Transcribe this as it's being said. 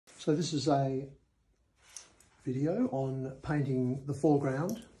So this is a video on painting the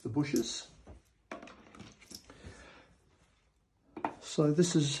foreground, the bushes. So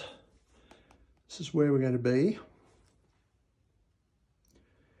this is where we're going to be.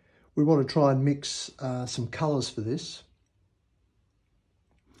 We want to try and mix some colours for this.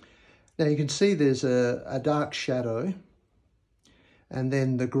 Now you can see there's a dark shadow and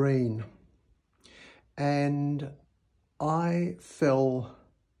then the green. And I fell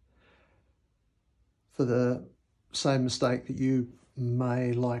for the same mistake that you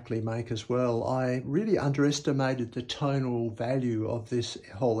may likely make as well. I really underestimated the tonal value of this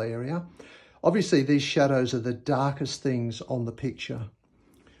whole area. Obviously these shadows are the darkest things on the picture.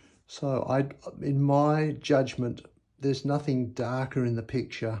 So in my judgment, there's nothing darker in the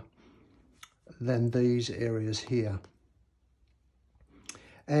picture than these areas here.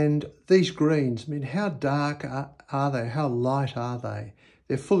 And these greens, I mean, how dark are they? How light are they?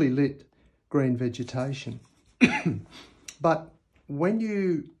 They're fully lit green vegetation. But when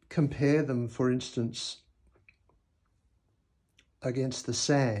you compare them, for instance, against the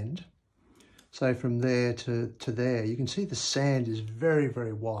sand, say from there to there, you can see the sand is very,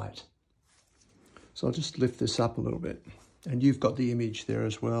 very white. So I'll just lift this up a little bit, and you've got the image there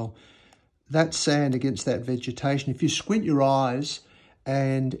as well. That sand against that vegetation, if you squint your eyes,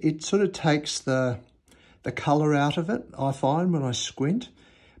 and it sort of takes the colour out of it, I find, when I squint.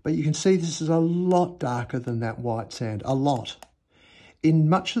 But you can see this is a lot darker than that white sand, a lot. In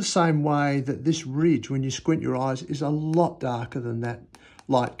much the same way that this ridge, when you squint your eyes, is a lot darker than that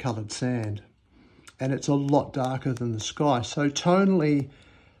light coloured sand. And it's a lot darker than the sky. So tonally,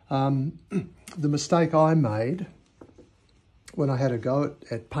 the mistake I made when I had a go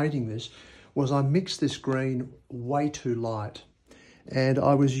at painting this was I mixed this green way too light. And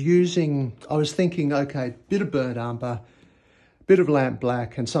I was thinking, okay, bit of burnt umber, bit of lamp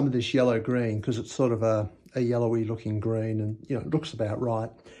black, and some of this yellow green, because it's sort of a yellowy looking green, and you know, it looks about right.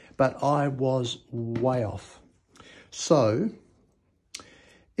 But I was way off. So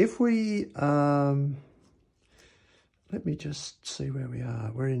if we, let me just see where we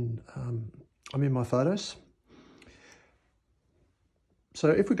are. We're in, I'm in my photos. So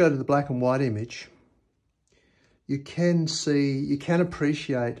if we go to the black and white image, you can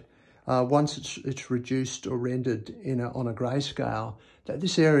appreciate once it's reduced or rendered on a grayscale, that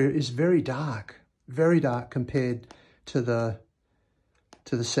this area is very dark compared to the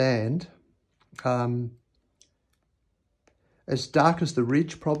sand. As dark as the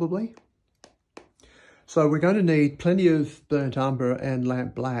ridge probably. So we're going to need plenty of burnt umber and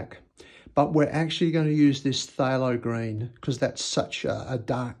lamp black, but we're actually going to use this phthalo green because that's such a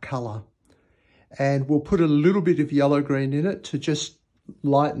dark colour. And we'll put a little bit of yellow green in it to just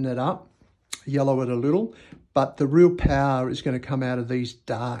lighten it up, yellow it a little, but the real power is going to come out of these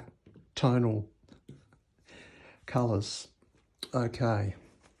dark tonal colours. Okay.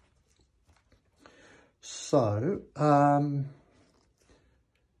 So,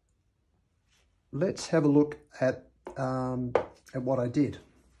 let's have a look at what I did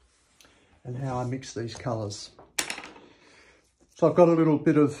and how I mixed these colours. So I've got a little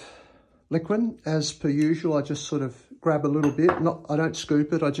bit of liquid, as per usual. I just sort of grab a little bit. I don't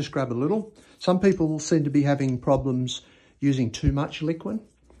scoop it, I just grab a little. Some people seem to be having problems using too much liquid.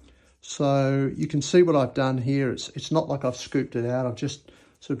 So you can see what I've done here. It's not like I've scooped it out. I've just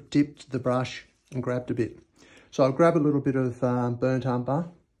sort of dipped the brush and grabbed a bit. So I'll grab a little bit of burnt umber.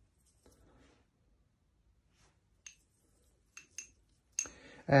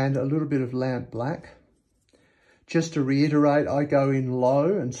 And a little bit of lamp black. Just to reiterate, I go in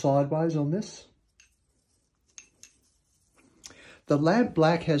low and sideways on this. The lamp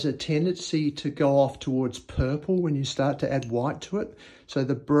black has a tendency to go off towards purple when you start to add white to it. So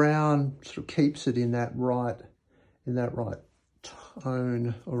the brown sort of keeps it in that right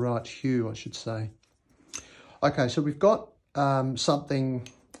tone, or right hue, I should say. Okay, so we've got something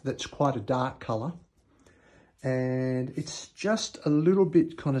that's quite a dark colour. And it's just a little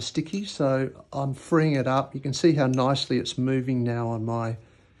bit kind of sticky, so I'm freeing it up. You can see how nicely it's moving now on my,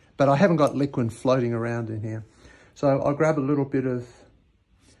 but I haven't got liquid floating around in here. So I'll grab a little bit of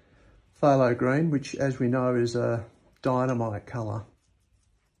phthalo green, which as we know is a dynamite colour.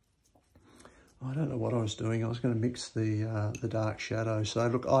 I don't know what I was doing. I was going to mix the dark shadow. So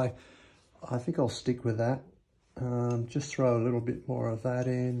look, I think I'll stick with that. Just throw a little bit more of that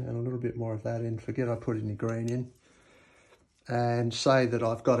in and a little bit more of that in. Forget I put any green in. And say that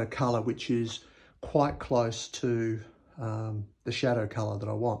I've got a colour which is quite close to the shadow colour that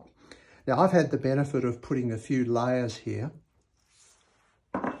I want. Now I've had the benefit of putting a few layers here.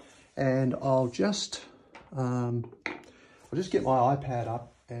 And I'll just get my iPad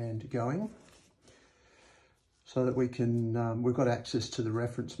up and going so that we can, we've got access to the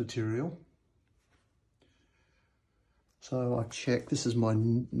reference material. So I check, this is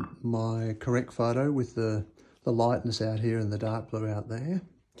my correct photo with the lightness out here and the dark blue out there.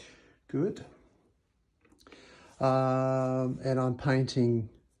 Good. And I'm painting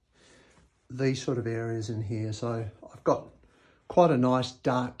these sort of areas in here. So I've got quite a nice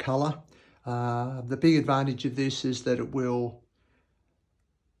dark colour. The big advantage of this is that it will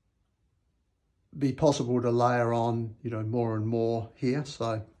be possible to layer on, you know, more and more here.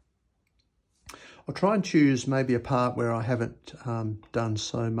 So I'll try and choose maybe a part where I haven't done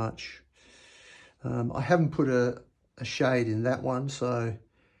so much. I haven't put a shade in that one, so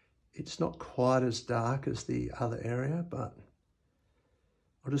it's not quite as dark as the other area, but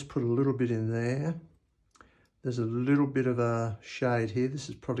I'll just put a little bit in there. There's a little bit of a shade here. This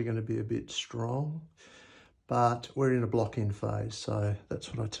is probably going to be a bit strong, but we're in a block-in phase, so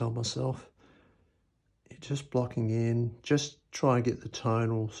that's what I tell myself. You're just blocking in, just try and get the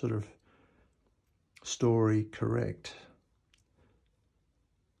tonal sort of story correct.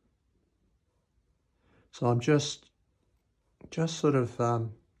 So I'm just sort of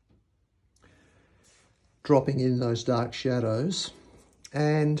dropping in those dark shadows,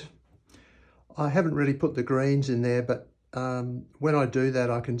 and I haven't really put the greens in there, but when I do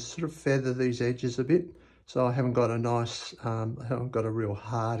that, I can sort of feather these edges a bit, so I haven't got a nice, I haven't got a real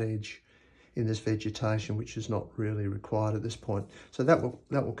hard edge in this vegetation, which is not really required at this point. So that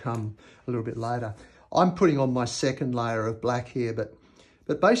will come a little bit later. I'm putting on my second layer of black here, but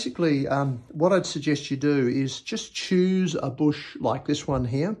basically what I'd suggest you do is just choose a bush like this one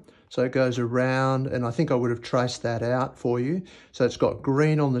here. So it goes around, and I think I would have traced that out for you. So it's got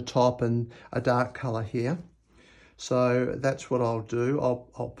green on the top and a dark colour here. So that's what I'll do.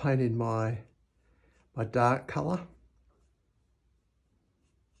 I'll paint in my dark colour.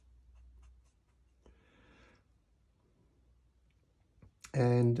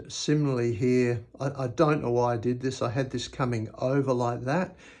 And similarly here, I don't know why I did this. I had this coming over like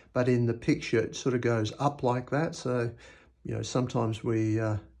that, but in the picture it sort of goes up like that. So, you know, sometimes we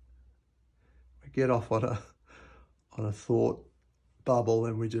get off on a thought bubble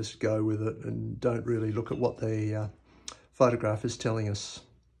and we just go with it and don't really look at what the photograph is telling us.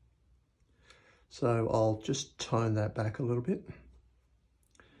 So I'll just tone that back a little bit,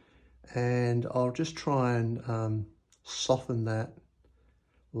 and I'll just try and soften that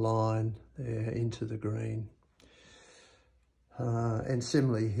line there into the green. And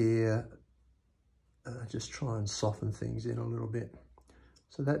similarly here, just try and soften things in a little bit.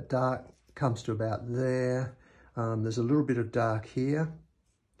 So that dark comes to about there. There's a little bit of dark here.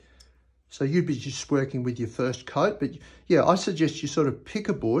 So you'd be just working with your first coat, but yeah, I suggest you sort of pick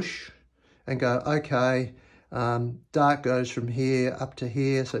a bush and go, okay, dark goes from here up to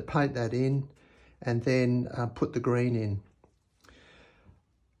here, so paint that in, and then put the green in.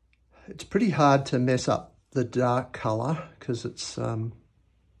 It's pretty hard to mess up the dark colour because it's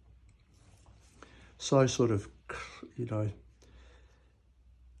so sort of, you know,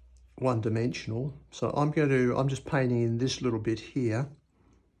 one-dimensional. So I'm just painting in this little bit here.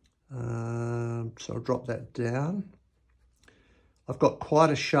 So I'll drop that down. I've got quite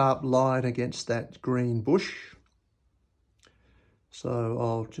a sharp line against that green bush, so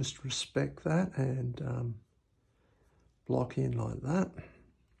I'll just respect that and block in like that.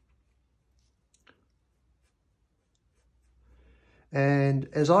 And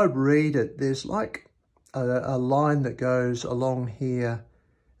as I read it, there's like a line that goes along here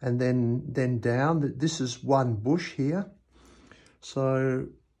and then down. This is one bush here. So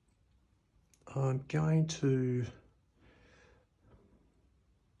I'm going to,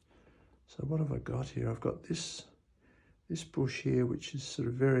 so what have I got here? I've got this bush here, which is sort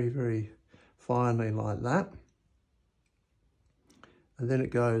of very, very finely like that. And then it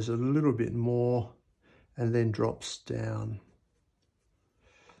goes a little bit more and then drops down.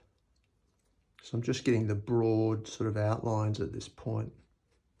 So I'm just getting the broad sort of outlines at this point.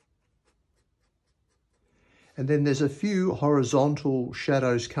 And then there's a few horizontal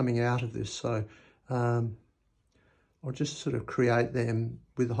shadows coming out of this. So I'll just sort of create them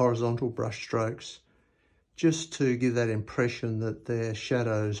with horizontal brush strokes, just to give that impression that they're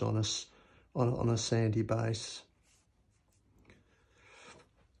shadows on a sandy base.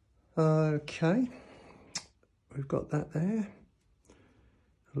 Okay, we've got that there.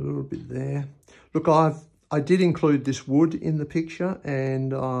 A little bit there. Look, I did include this wood in the picture,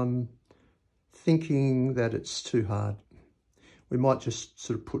 and I'm thinking that it's too hard. We might just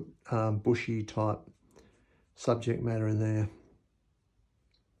sort of put bushy type subject matter in there.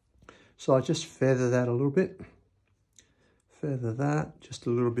 So I just feather that a little bit. feather that, just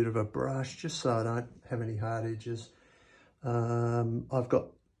a little bit of a brush, just so I don't have any hard edges. I've got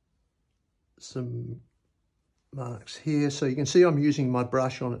some marks here, so you can see I'm using my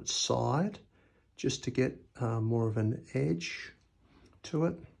brush on its side just to get more of an edge to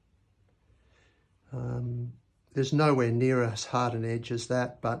it. There's nowhere near as hard an edge as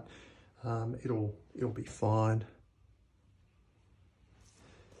that, but it'll be fine.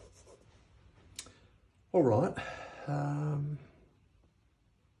 All right. I'm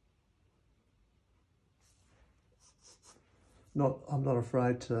not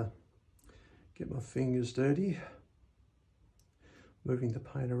afraid to get my fingers dirty, moving the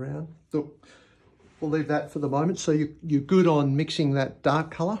paint around. Look, we'll leave that for the moment. So you're good on mixing that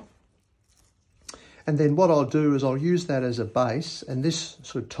dark colour. And then what I'll do is I'll use that as a base, and this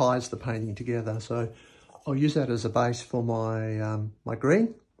sort of ties the painting together. So I'll use that as a base for my, my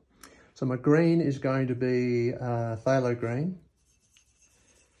green. So my green is going to be phthalo green,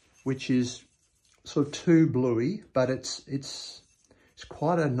 which is sort of too bluey, but it's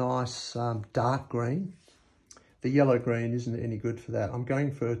quite a nice dark green. The yellow green isn't any good for that. I'm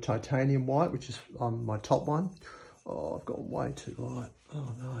going for titanium white, which is my top one. Oh, I've gone way too light.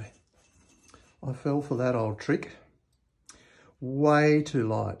 Oh no. I fell for that old trick. Way too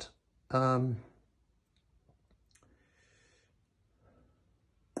light.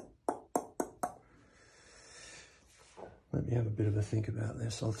 Let me have a bit of a think about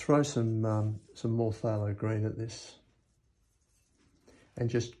this. I'll throw some more phthalo green at this and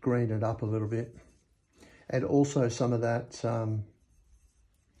just green it up a little bit. And also some of that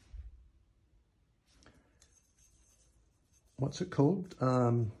what's it called?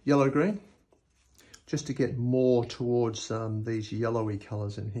 Yellow green, just to get more towards these yellowy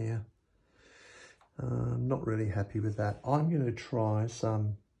colours in here. I'm not really happy with that. I'm going to try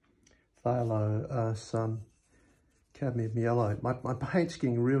some phthalo, some cadmium yellow. My paint's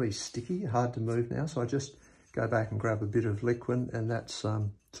getting really sticky, hard to move now, so I just go back and grab a bit of liquid, and that's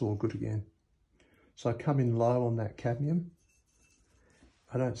it's all good again. So I come in low on that cadmium.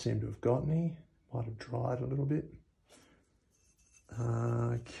 I don't seem to have got any. Might have dried a little bit.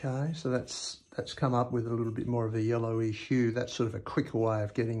 Okay, so that's come up with a little bit more of a yellowy hue. That's sort of a quicker way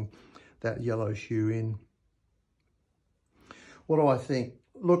of getting that yellow hue in. What do I think?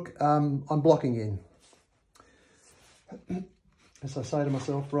 Look, I'm blocking in. As I say to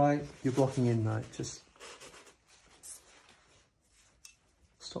myself, Ray, you're blocking in, mate. Just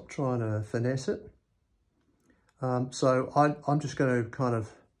stop trying to finesse it. So I'm just going to kind of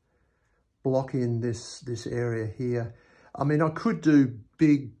block in this area here. I mean, I could do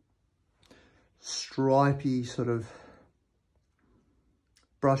big, stripy sort of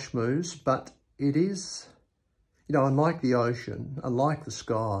brush moves, but it is, you know, unlike the ocean, unlike the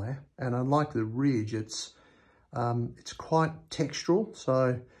sky, and unlike the ridge, it's quite textural.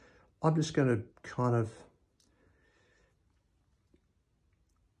 So I'm just going to kind of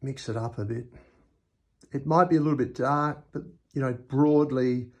mix it up a bit. It might be a little bit dark, but, you know,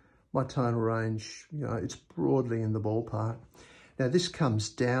 broadly, my tonal range, you know, it's broadly in the ballpark. Now this comes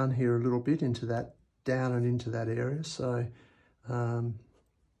down here a little bit into that, down and into that area. So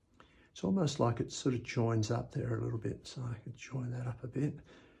it's almost like it sort of joins up there a little bit. So I could join that up a bit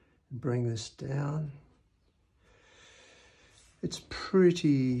and bring this down. It's pretty,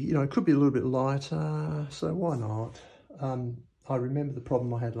 you know, it could be a little bit lighter, so why not? I remember the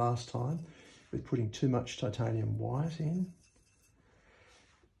problem I had last time with putting too much titanium white in.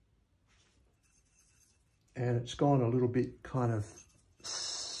 And it's gone a little bit kind of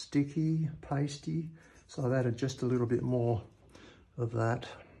sticky, pasty. So I've added just a little bit more of that.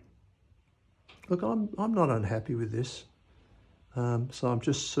 Look, I'm not unhappy with this. So I'm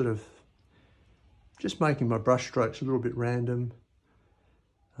just sort of, just making my brush strokes a little bit random.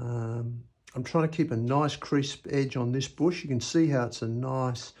 I'm trying to keep a nice crisp edge on this bush. You can see how it's a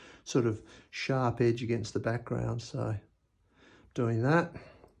nice sort of sharp edge against the background. So doing that,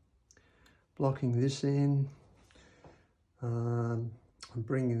 blocking this in. I'm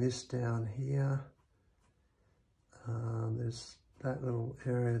bringing this down here. There's that little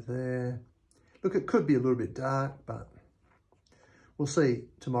area there. Look, it could be a little bit dark, but we'll see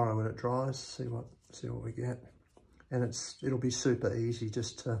tomorrow when it dries, see what we get. And it'll be super easy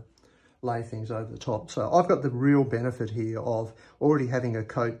just to lay things over the top. So I've got the real benefit here of already having a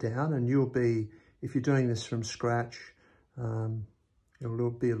coat down, and you'll be, if you're doing this from scratch,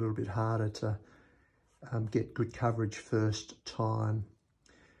 it'll be a little bit harder to get good coverage first time.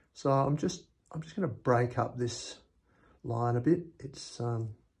 So I'm just going to break up this line a bit. It's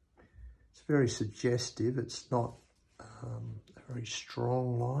very suggestive. It's not a very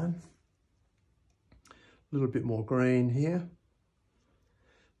strong line. A little bit more green here.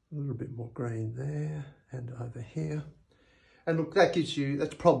 A little bit more green there and over here. And look, that gives you,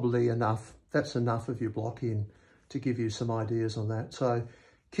 that's probably enough. That's enough of your block in to give you some ideas on that. So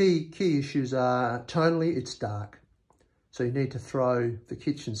key issues are tonally, it's dark. So you need to throw the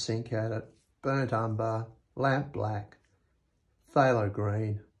kitchen sink at it, burnt umber, lamp black, phthalo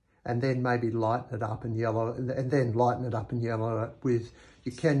green, and then maybe lighten it up and yellow, and then lighten it up and yellow it with,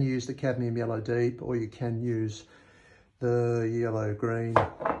 you can use the cadmium yellow deep, or you can use the yellow green.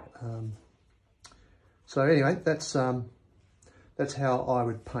 So anyway, that's how I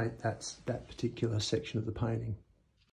would paint that particular section of the painting.